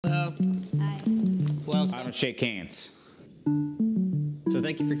styles. I don't shake hands. So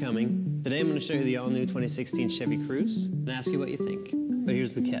thank you for coming. Today I'm going to show you the all-new 2016 Chevy Cruze and ask you what you think. But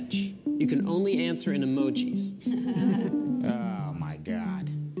here's the catch. You can only answer in emojis. Oh my God.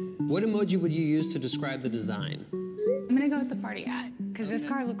 What emoji would you use to describe the design? I'm gonna go with the party hat, because this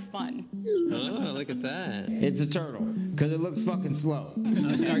car looks fun. Oh, look at that. It's a turtle, because it looks fucking slow.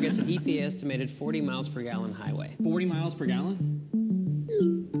 This car gets an EPA estimated 40 miles per gallon highway. 40 miles per gallon?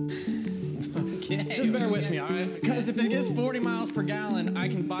 Okay. Just bear with me, all right? Because if it gets 40 miles per gallon, I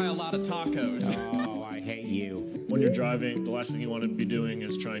can buy a lot of tacos. Oh, I hate you. When you're driving, the last thing you want to be doing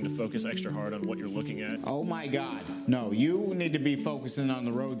is trying to focus extra hard on what you're looking at. Oh my God. No, you need to be focusing on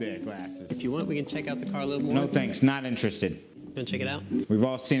the road there, glasses. If you want, we can check out the car a little more. No thanks, not interested. Wanna check it out? We've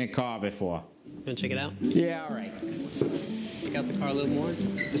all seen a car before. Wanna check it out? Yeah, all right. Check out the car a little more.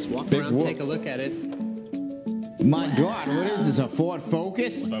 Just walk Big around, whoop. take a look at it. My God, what is this, a Ford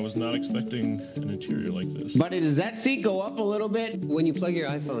Focus? I was not expecting an interior like this. Buddy, does that seat go up a little bit? When you plug your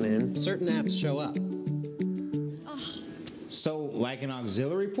iPhone in, certain apps show up. So, like an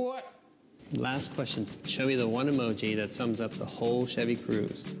auxiliary port? Last question. Show me the one emoji that sums up the whole Chevy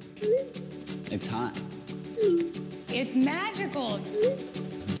Cruze. It's hot. It's magical.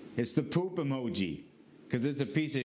 It's the poop emoji, because it's a piece of